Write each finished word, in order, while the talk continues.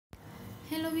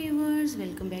Hello viewers,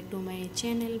 welcome back to my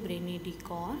channel Brainy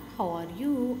Decor. How are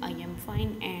you? I am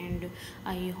fine and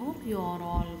I hope you are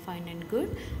all fine and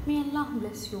good. May Allah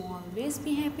bless you, always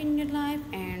be happy in your life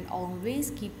and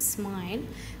always keep smile.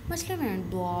 Much love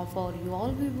and dua for you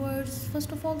all viewers.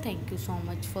 First of all, thank you so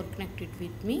much for connected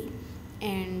with me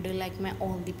and like my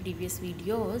all the previous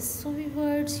videos. So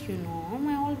viewers,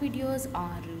 my all videos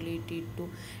are related to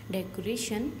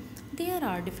decoration. There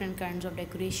are different kinds of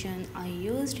decoration I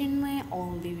used in my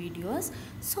all the videos.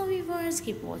 So viewers,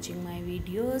 keep watching my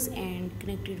videos and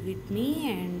connected with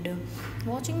me and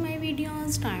watching my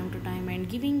videos time to time and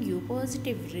giving you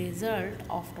positive result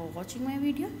after watching my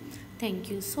video.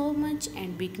 Thank you so much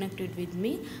and be connected with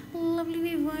me. Lovely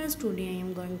viewers, today I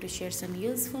am going to share some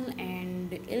useful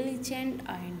and elegant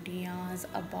ideas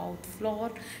about floor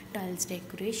tiles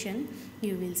decoration.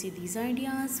 You will see these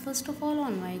ideas first of all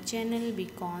on my channel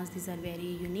because these are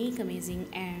very unique, amazing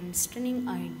and stunning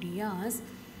ideas.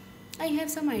 I have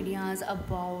some ideas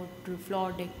about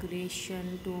floor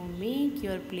decoration to make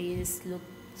your place look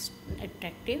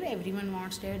attractive. Everyone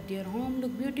wants that their home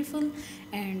look beautiful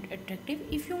and attractive.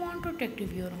 If you want to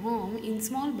attractive your home in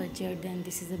small budget, then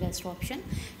this is the best option.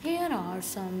 Here are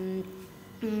some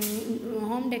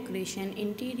home decoration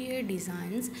interior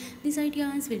designs. These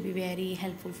ideas will be very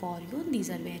helpful for you.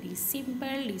 These are very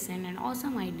simple, decent and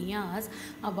awesome ideas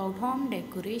about home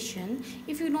decoration.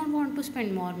 If you don't want to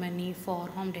spend more money for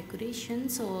home decoration,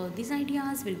 so these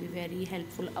ideas will be very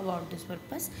helpful about this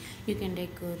purpose. You can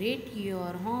decorate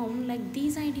your home like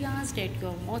these ideas that you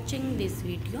are watching this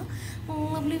video.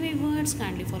 Lovely viewers,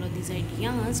 kindly follow these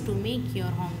ideas to make your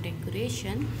home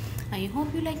decoration. I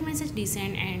hope you like my such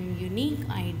decent and unique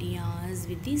ideas.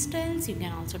 With these styles, you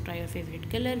can also try your favorite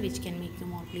color which can make you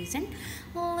more pleasant.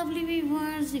 Lovely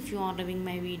viewers, if you are loving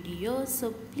my videos,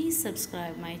 so please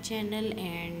subscribe my channel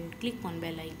and click on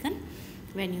bell icon.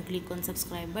 When you click on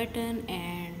subscribe button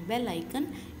and bell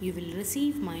icon, you will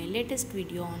receive my latest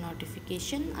video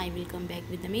notification. I will come back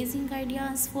with amazing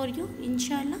ideas for you,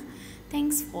 inshallah.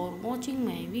 Thanks for watching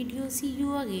my video. See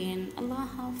you again. Allah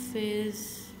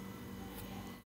Hafiz.